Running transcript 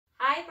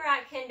Hi,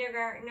 Brock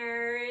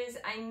kindergartners.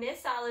 I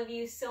miss all of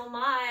you so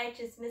much.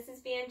 It's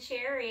Mrs.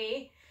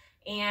 Bancheri,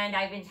 and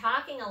I've been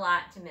talking a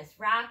lot to Miss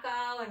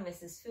Rocco and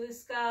Mrs.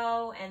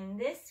 Fusco, and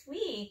this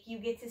week you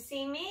get to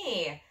see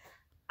me.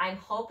 I'm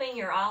hoping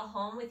you're all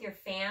home with your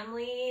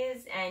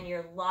families and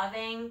you're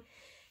loving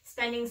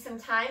spending some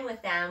time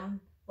with them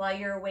while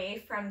you're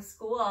away from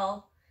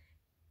school.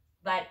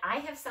 But I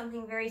have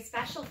something very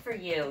special for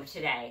you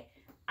today.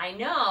 I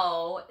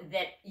know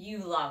that you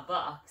love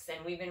books,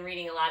 and we've been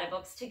reading a lot of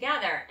books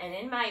together. And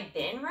in my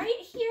bin right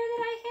here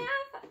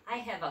that I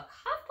have a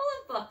couple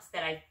of books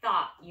that I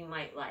thought you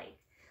might like.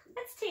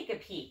 Let's take a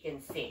peek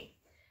and see.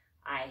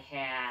 I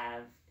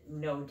have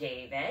No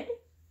David.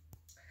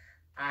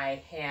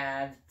 I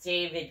have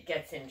David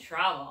Gets in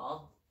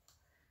Trouble.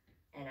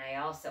 And I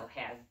also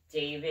have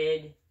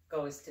David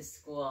Goes to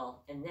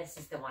School. And this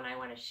is the one I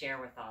want to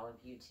share with all of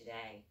you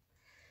today.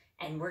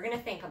 And we're going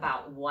to think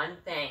about one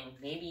thing.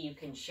 Maybe you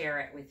can share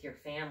it with your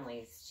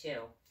families too.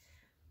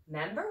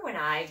 Remember when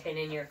I've been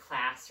in your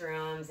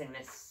classrooms and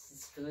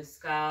Mrs.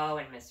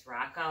 Fusco and Miss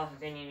Rocco have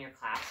been in your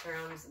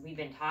classrooms? We've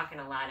been talking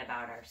a lot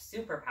about our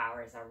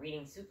superpowers, our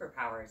reading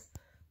superpowers.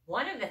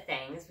 One of the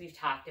things we've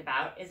talked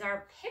about is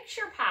our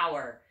picture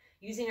power,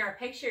 using our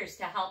pictures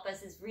to help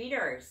us as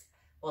readers.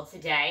 Well,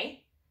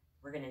 today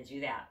we're going to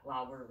do that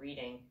while we're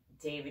reading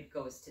David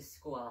Goes to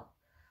School.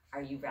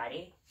 Are you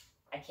ready?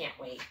 I can't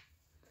wait.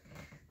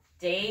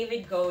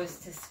 David Goes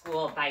to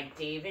School by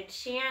David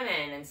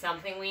Shannon. And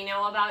something we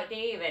know about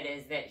David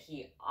is that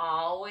he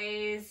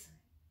always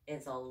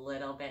is a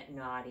little bit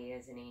naughty,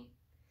 isn't he?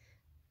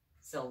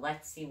 So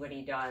let's see what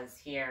he does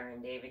here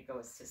in David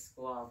Goes to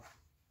School.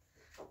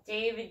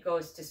 David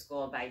Goes to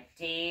School by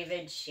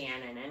David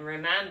Shannon. And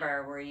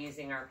remember, we're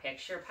using our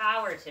picture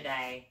power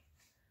today.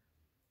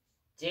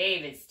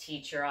 David's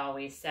teacher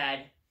always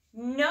said,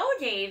 "No,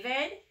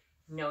 David,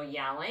 no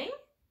yelling,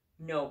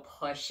 no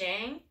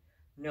pushing,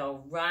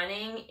 no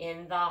running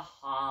in the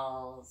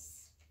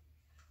halls."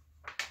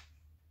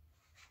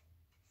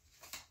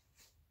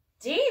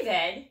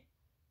 David,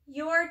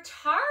 you're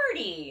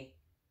tardy.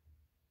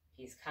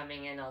 He's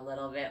coming in a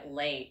little bit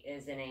late,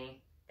 isn't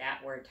he?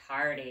 That word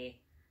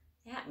tardy,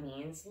 that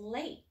means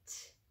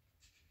late.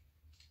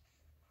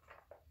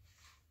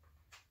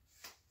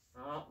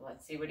 Oh,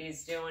 let's see what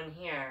he's doing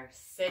here.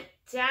 Sit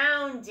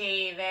down,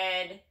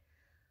 David.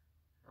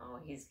 Oh,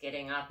 he's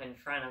getting up in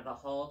front of the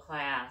whole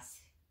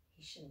class.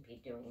 He shouldn't be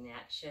doing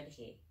that, should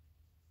he?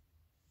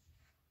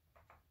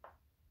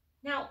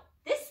 Now,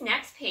 this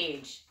next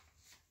page,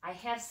 I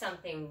have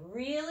something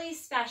really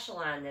special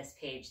on this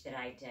page that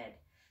I did.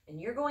 And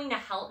you're going to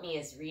help me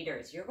as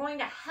readers. You're going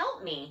to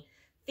help me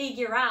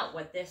figure out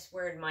what this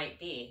word might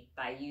be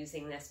by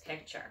using this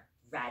picture.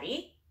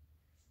 Ready?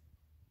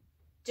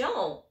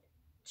 Don't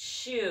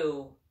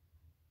chew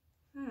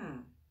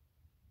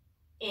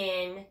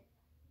in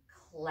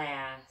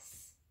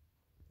class.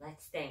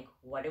 Let's think,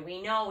 what do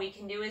we know we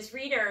can do as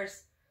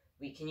readers?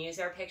 We can use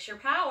our picture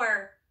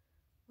power.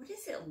 What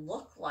does it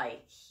look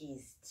like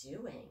he's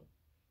doing?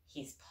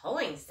 He's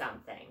pulling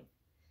something.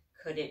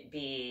 Could it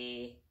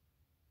be,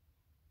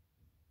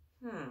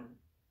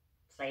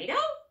 Play-Doh?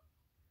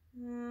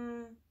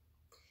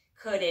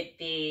 Could it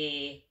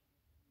be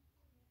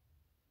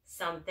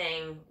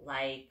something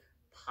like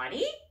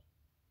putty?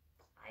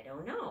 I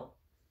don't know.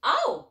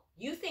 Oh,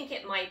 you think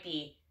it might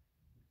be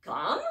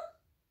gum?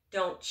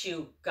 Don't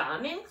chew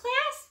gum in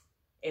class?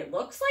 It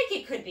looks like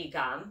it could be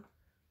gum.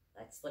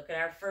 Let's look at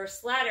our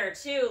first letter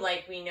too,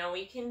 like we know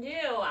we can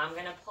do. I'm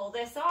going to pull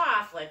this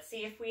off. Let's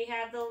see if we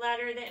have the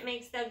letter that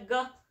makes the G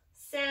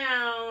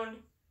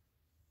sound.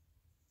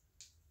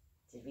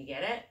 Did we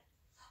get it?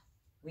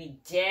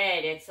 We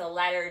did. It's a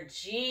letter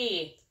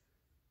G.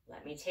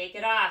 Let me take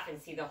it off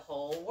and see the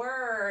whole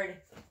word.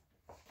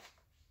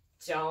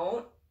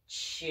 Don't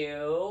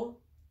chew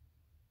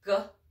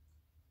gum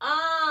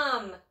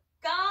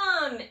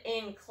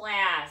in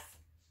class.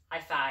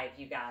 High five,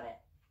 you got it.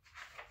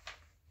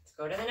 Let's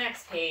go to the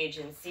next page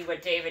and see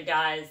what David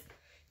does.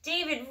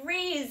 David,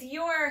 raise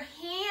your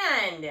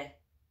hand.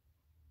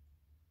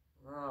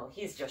 Oh,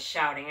 he's just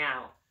shouting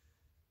out.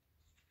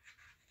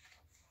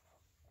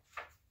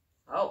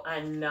 Oh,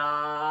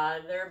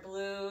 another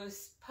blue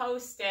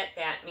Post-it.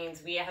 That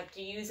means we have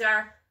to use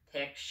our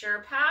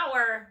picture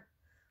power.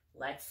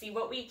 Let's see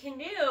what we can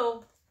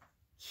do.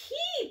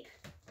 Keep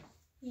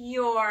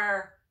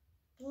your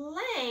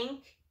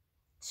blank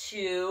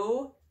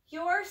to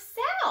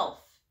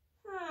yourself.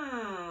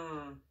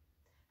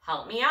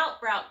 Help me out,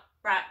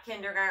 Brock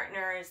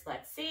kindergartners.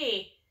 Let's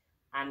see.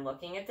 I'm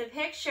looking at the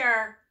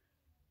picture.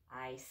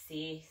 I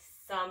see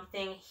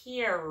something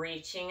here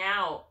reaching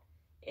out.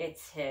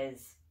 It's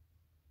his,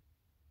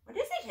 what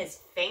is it, his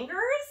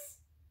fingers?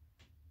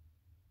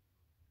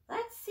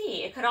 Let's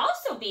see. It could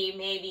also be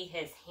maybe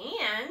his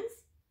hands.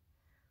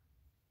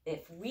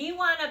 If we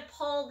want to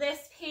pull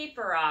this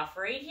paper off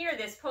right here,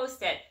 this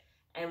Post-it,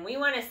 and we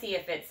want to see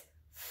if it's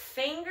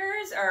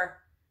fingers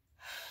or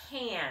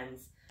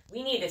hands,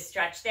 we need to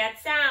stretch that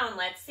sound.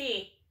 Let's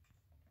see.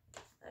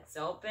 Let's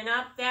open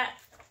up that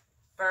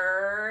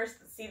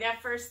first, see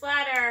that first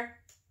letter.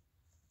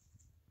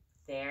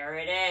 There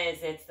it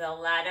is. It's the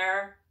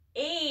letter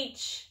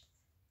H.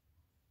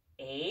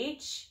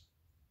 H.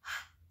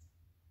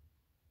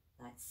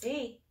 Let's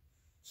see.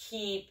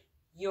 Keep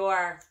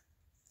your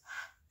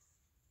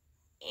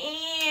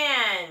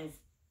hands.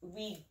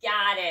 We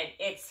got it.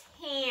 It's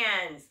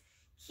hands.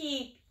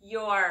 Keep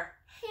your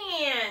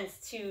hands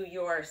to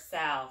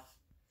yourself.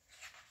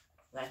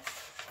 Let's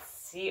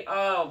see.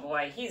 Oh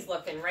boy, he's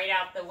looking right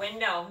out the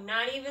window,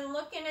 not even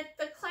looking at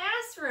the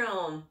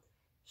classroom.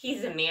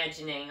 He's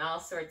imagining all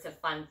sorts of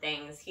fun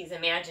things. He's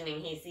imagining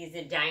he sees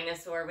a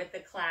dinosaur with a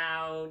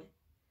cloud.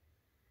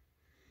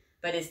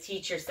 But his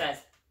teacher says,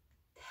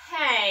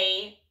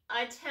 pay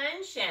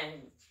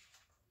attention.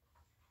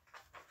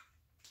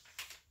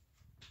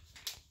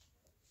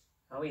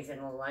 Oh, he's in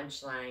the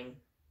lunch line.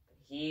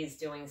 He's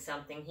doing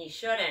something he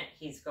shouldn't.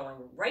 He's going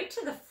right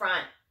to the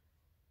front.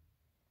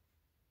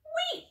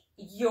 Wait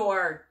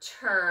your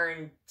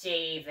turn,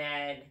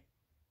 David.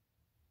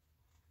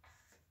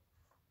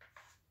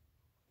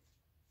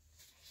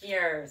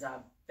 Here's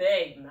a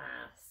big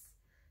mess.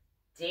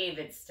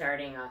 David's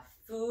starting a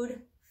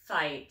food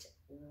fight.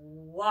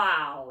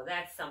 Wow,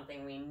 that's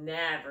something we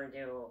never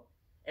do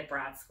at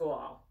Brat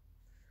School.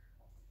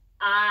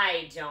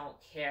 I don't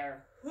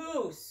care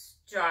who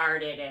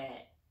started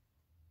it.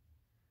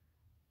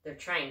 They're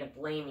trying to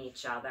blame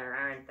each other,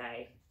 aren't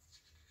they?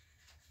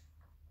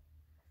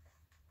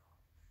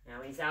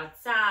 Now he's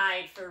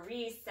outside for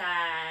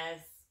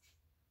recess.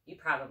 You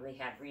probably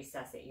have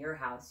recess at your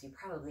house. You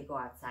probably go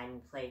outside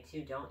and play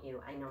too, don't you?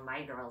 I know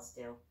my girls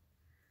do.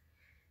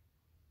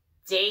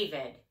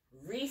 David,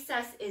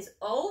 recess is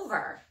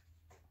over.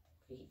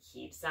 He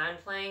keeps on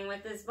playing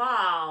with his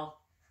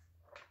ball.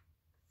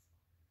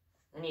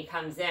 And he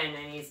comes in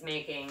and he's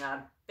making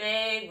a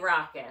big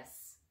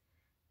ruckus.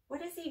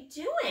 What is he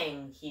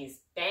doing? He's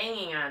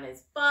banging on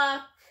his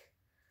book.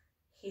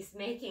 He's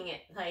making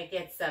it like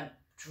it's a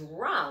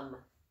drum.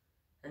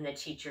 And the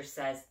teacher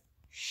says,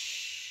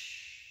 shh.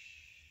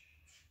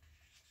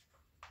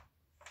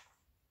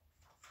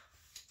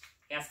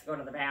 He has to go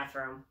to the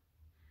bathroom.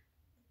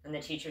 And the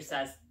teacher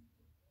says,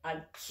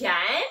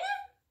 again?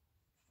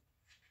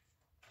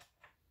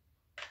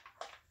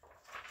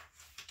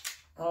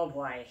 Oh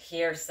boy,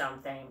 here's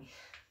something.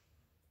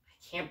 I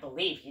can't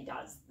believe he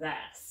does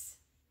this.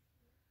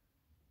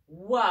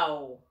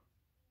 Whoa,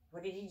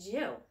 what did he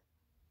do?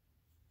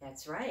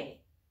 That's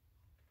right.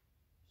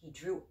 He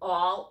drew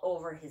all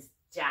over his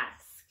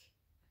desk.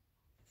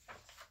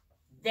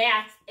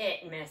 That's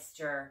it,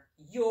 mister.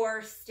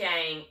 You're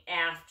staying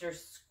after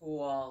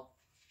school.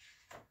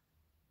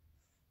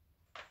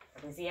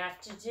 What does he have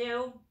to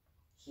do?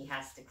 He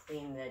has to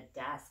clean the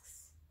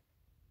desks.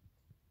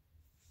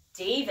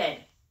 David,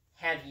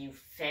 have you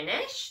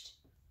finished?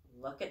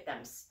 Look at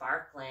them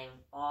sparkling.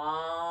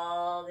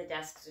 All the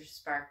desks are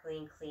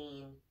sparkling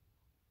clean.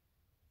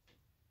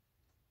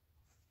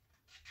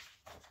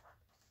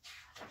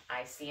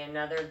 I see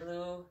another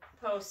blue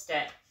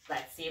Post-it.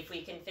 Let's see if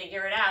we can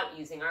figure it out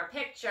using our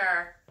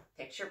picture.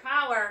 Picture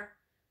power.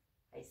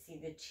 I see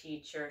the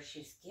teacher.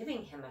 She's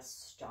giving him a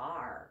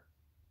star.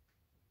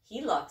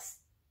 He looks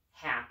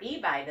happy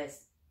by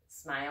this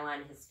smile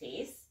on his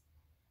face.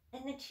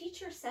 And the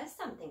teacher says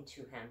something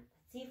to him.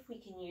 Let's see if we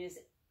can use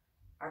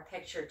our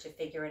picture to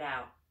figure it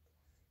out.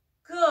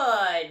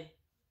 Good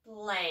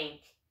blank,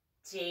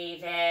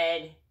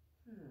 David.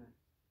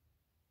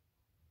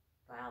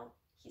 Well,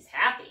 he's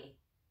happy.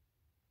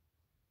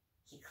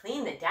 He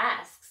cleaned the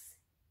desks.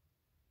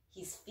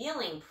 He's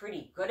feeling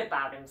pretty good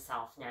about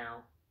himself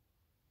now.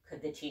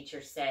 Could the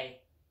teacher say,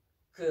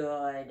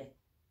 good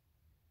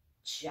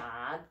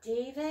job,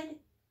 David?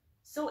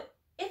 So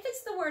if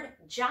it's the word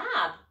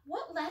job,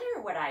 what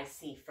letter would I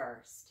see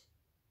first?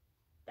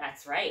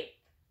 That's right.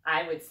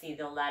 I would see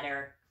the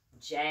letter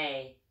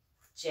J.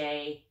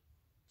 J.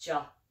 J.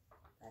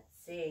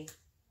 Let's see.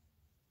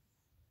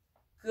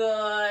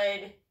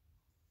 Good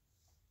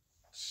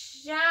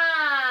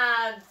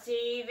job,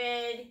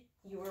 David.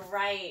 You were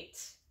right.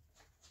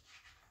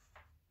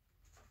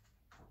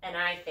 And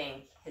I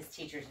think his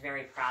teacher's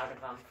very proud of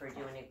him for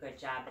doing a good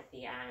job at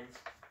the end.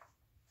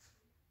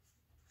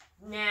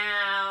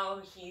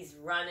 Now he's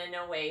running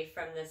away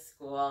from the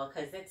school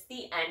because it's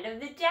the end of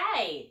the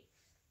day.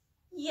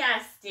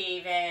 Yes,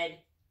 David,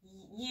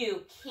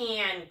 you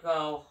can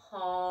go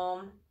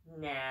home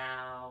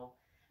now.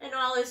 And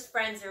all his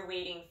friends are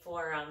waiting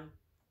for him.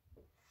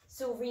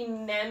 So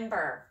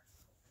remember,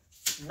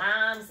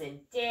 moms and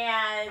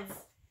dads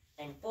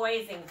and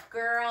boys and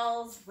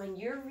girls, when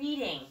you're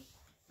reading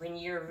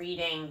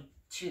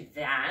to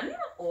them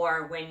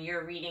or when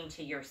you're reading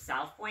to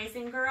yourself, boys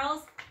and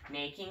girls,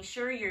 making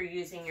sure you're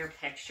using your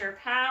picture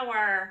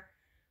power.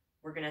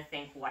 We're going to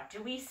think, what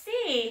do we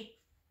see?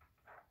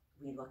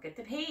 We look at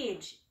the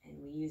page and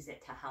we use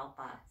it to help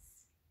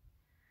us.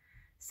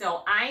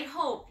 So I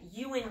hope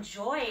you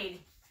enjoyed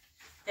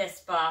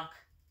this book,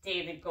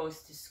 David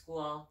Goes to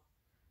School.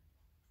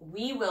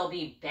 We will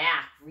be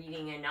back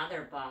reading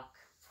another book.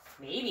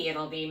 Maybe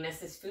it'll be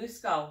Mrs.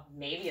 Fusco.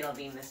 Maybe it'll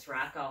be Miss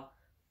Rocco.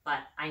 But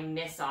I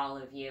miss all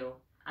of you.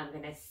 I'm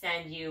going to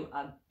send you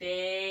a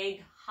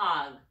big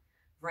hug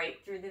right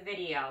through the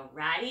video.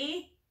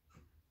 Ready?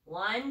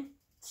 1,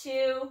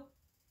 2,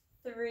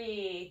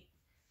 3.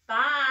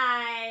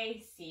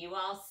 Bye. See you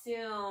all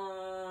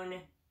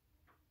soon.